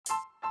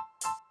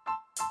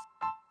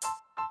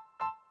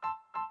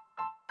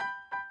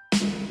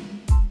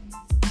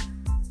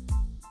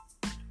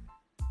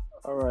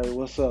All right,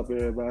 what's up,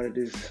 everybody?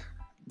 This is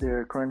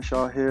Derek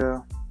Crenshaw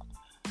here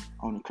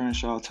on the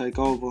Crenshaw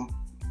Takeover,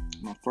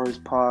 my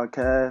first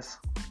podcast.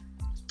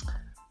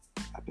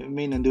 I've been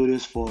meaning to do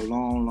this for a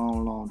long,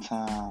 long, long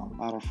time.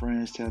 A lot of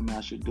friends tell me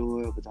I should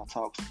do it because I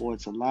talk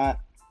sports a lot.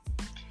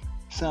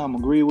 Some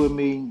agree with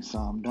me,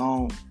 some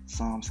don't.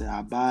 Some say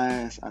I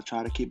bias. I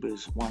try to keep it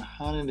as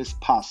 100 as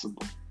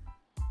possible.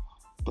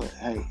 But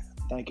hey,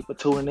 thank you for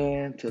tuning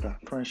in to the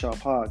Crenshaw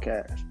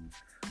podcast.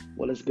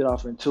 Well, let's get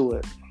off into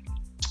it.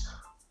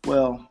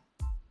 Well,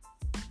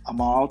 I'm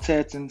all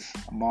Texans,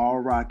 I'm all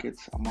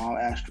Rockets, I'm all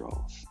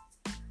Astros.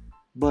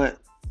 But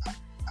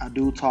I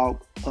do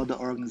talk other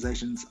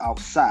organizations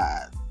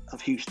outside of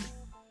Houston.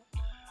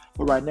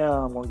 But right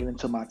now, I'm going to get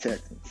into my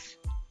Texans.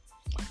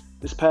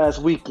 This past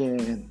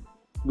weekend,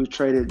 we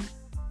traded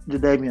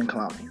Jadeveon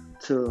Clowney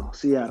to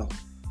Seattle.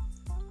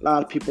 A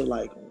lot of people are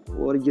like,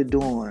 what are you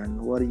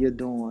doing? What are you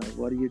doing?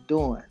 What are you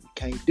doing? You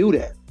can't do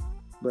that.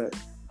 But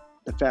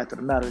the fact of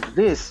the matter is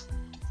this,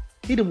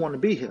 he didn't want to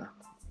be here.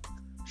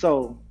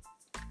 So,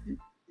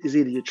 it's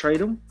either you trade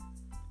him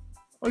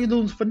or you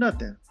lose for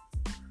nothing.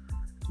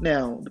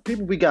 Now, the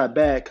people we got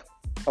back,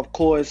 of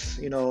course,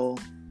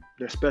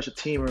 they're special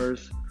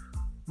teamers.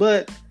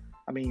 But,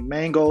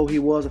 Mango, he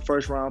was a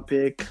first-round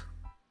pick.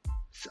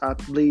 I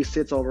believe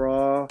 6th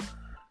overall.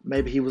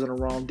 Maybe he was in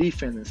the wrong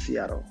defense in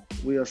Seattle.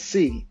 We'll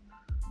see.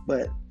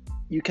 But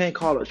you can't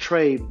call a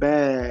trade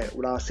bad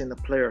without seeing the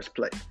players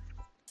play.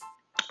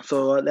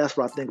 So, that's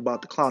what I think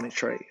about the Clowney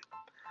trade.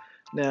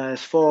 Now,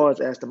 as far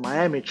as the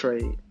Miami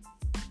trade,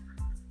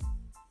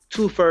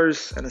 2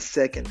 firsts and a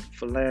second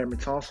for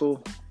Laremy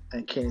Tunsil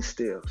and Kenny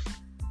Stills.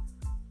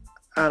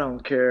 I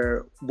don't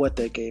care what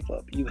they gave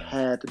up. You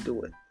had to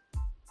do it.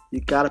 You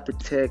got to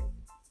protect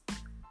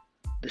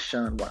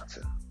Deshaun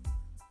Watson.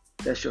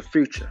 That's your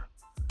future.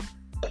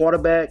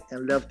 Quarterback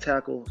and left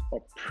tackle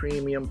are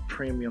premium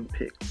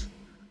picks.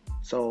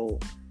 So,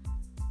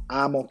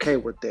 I'm okay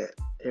with that.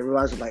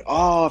 Everybody's like,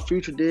 oh,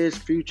 future this,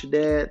 future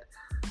that.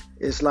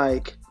 It's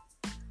like,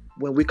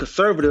 when we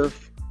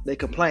conservative, they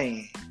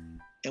complain.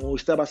 And when we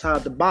step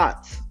outside the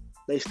box,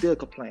 they still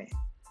complain.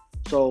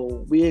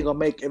 So we ain't going to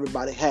make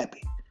everybody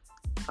happy.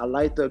 I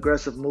like the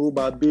aggressive move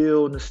by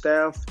Bill and the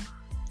staff.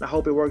 I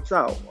hope it works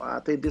out.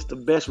 I think this is the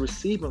best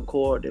receiving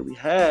core that we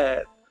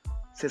had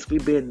since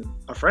we've been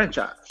a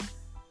franchise.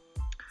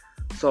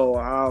 So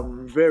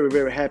I'm very,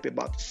 very happy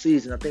about the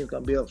season. I think it's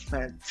going to be a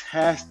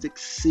fantastic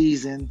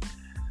season.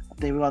 I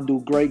think we're going to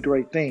do great,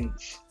 great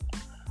things.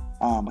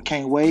 I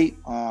can't wait.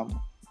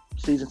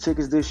 Season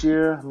tickets this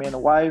year, me and the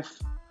wife.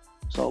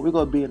 So we're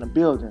going to be in the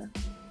building.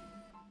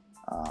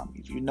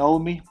 If you know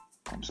me,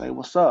 come say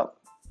what's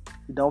up. If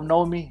you don't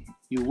know me,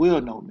 you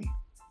will know me.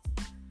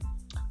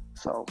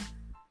 So,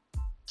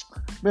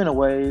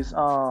 anyways,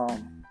 talk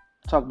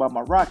about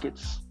my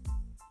Rockets.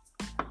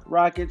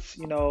 Rockets,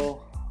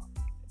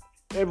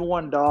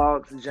 everyone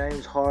dogs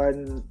James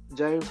Harden.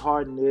 James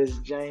Harden this,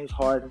 James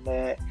Harden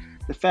that.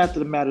 The fact of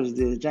the matter is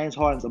this, James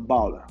Harden's a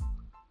baller.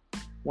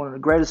 One of the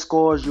greatest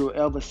scorers you'll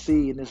ever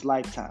see in this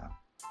lifetime.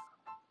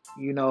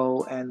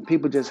 And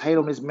people just hate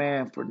on this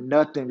man for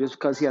nothing just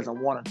because he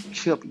hasn't won a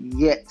chip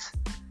yet.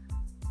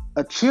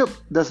 A chip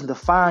doesn't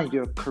define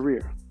your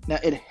career. Now,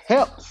 it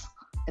helps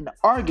in the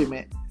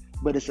argument,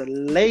 but it's a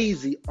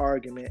lazy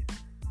argument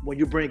when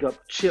you bring up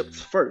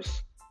chips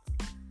first.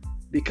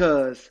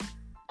 Because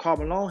Karl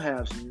Malone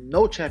has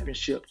no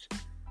championships,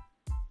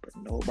 but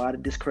nobody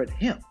discredit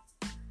him.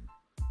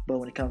 But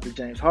when it comes to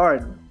James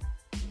Harden,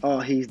 oh,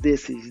 he's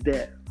this, he's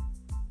that.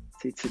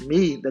 See, to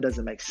me, that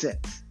doesn't make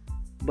sense.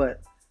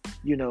 But,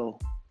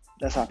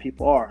 that's how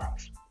people are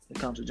when it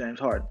comes to James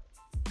Harden.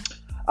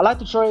 I like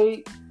the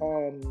trade.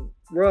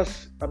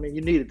 Russ,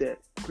 you needed that.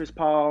 Chris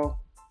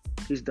Paul,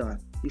 he's done.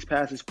 He's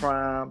past his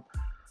prime.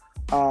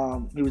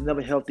 He was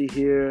never healthy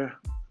here.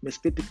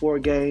 Missed 54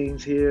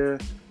 games here.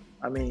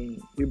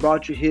 We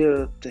brought you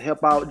here to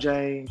help out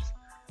James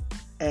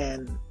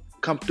and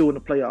come through in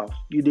the playoffs.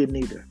 You didn't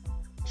either.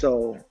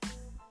 So,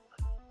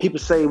 people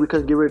say we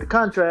couldn't get rid of the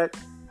contract.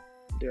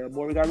 Daryl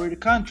Morey got rid of the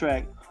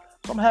contract.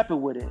 So I'm happy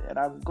with it. And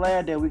I'm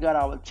glad that we got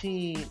our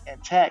team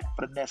intact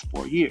for the next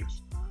 4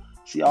 years.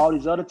 See, all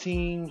these other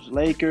teams,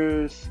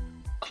 Lakers,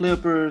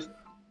 Clippers,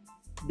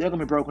 they're going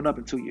to be broken up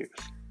in 2 years.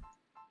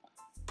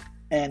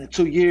 And in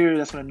 2 years,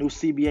 that's when a new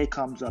CBA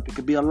comes up. It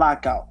could be a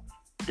lockout.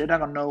 They're not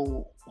going to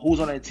know who's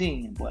on their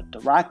team. But the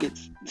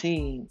Rockets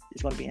team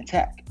is going to be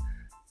intact.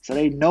 So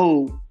they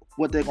know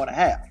what they're going to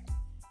have.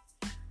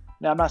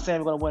 Now, I'm not saying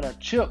we're going to win a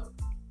chip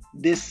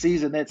this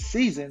season, next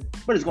season,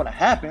 but it's going to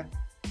happen.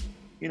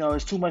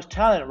 It's too much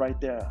talent right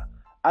there.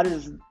 I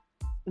just,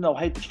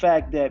 hate the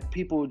fact that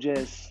people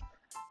just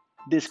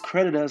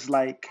discredit us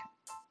like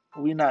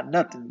we're not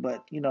nothing.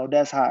 But,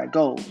 that's how it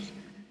goes.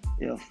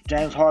 If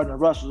James Harden and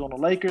Russ was on the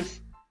Lakers,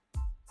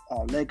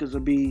 Lakers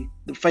would be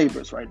the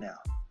favorites right now.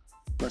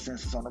 But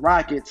since it's on the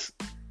Rockets,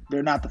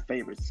 they're not the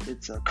favorites.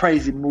 It's a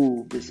crazy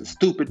move. It's a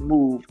stupid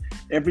move.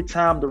 Every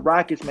time the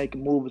Rockets make a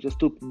move, it's a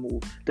stupid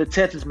move. The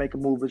Texans make a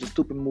move, it's a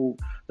stupid move.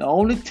 The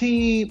only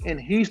team in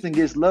Houston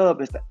gets love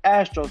is the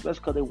Astros. That's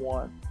because they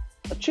won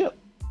a chip.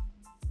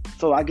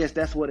 So I guess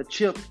that's where the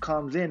chip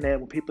comes in there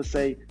when people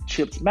say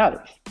chips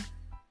matters.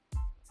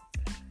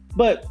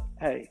 But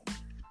hey,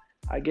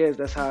 I guess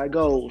that's how it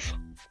goes.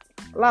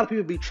 A lot of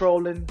people be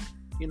trolling.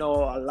 A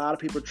lot of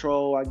people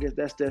troll. I guess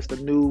that's just the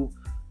new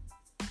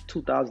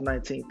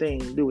 2019 thing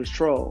to do is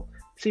troll.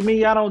 See,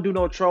 me, I don't do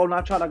no trolling.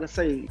 I try, like I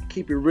say,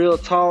 keep it real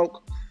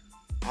talk.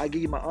 I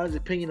give you my honest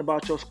opinion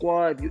about your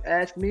squad. If you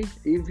ask me,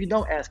 even if you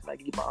don't ask me, I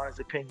give you my honest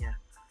opinion.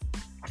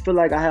 I feel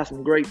like I have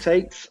some great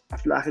takes. I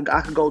feel like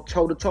I can go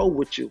toe to toe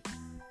with you.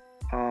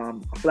 I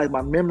feel like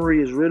my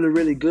memory is really,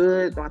 really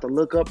good. Don't have to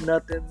look up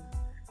nothing.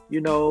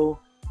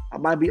 I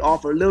might be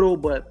off a little,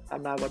 but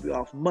I'm not gonna be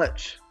off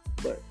much.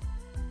 But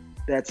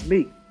that's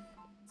me.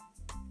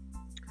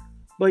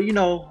 But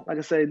like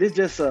I say, this is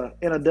just an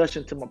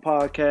introduction to my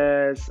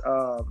podcast.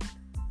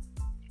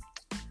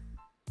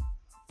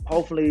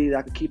 Hopefully,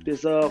 I can keep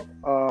this up,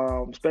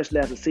 especially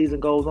as the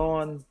season goes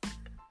on.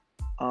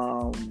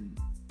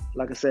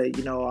 Like I say,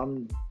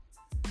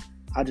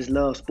 I just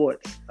love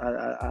sports.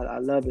 I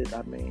love it.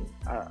 I mean,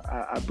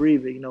 I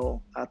breathe it.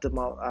 After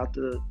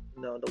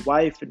the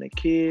wife and the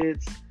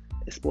kids,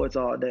 it's sports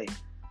all day,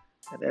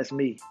 and that's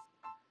me.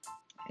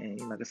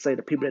 And like I say,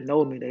 the people that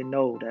know me, they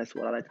know that's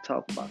what I like to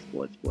talk about: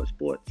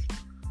 sports.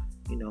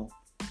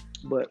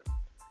 But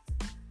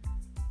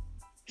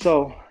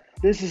so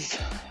this is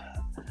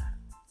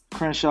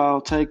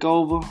Crenshaw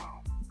Takeover.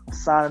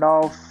 Signing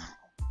off.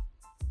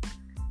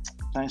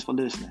 Thanks for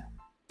listening.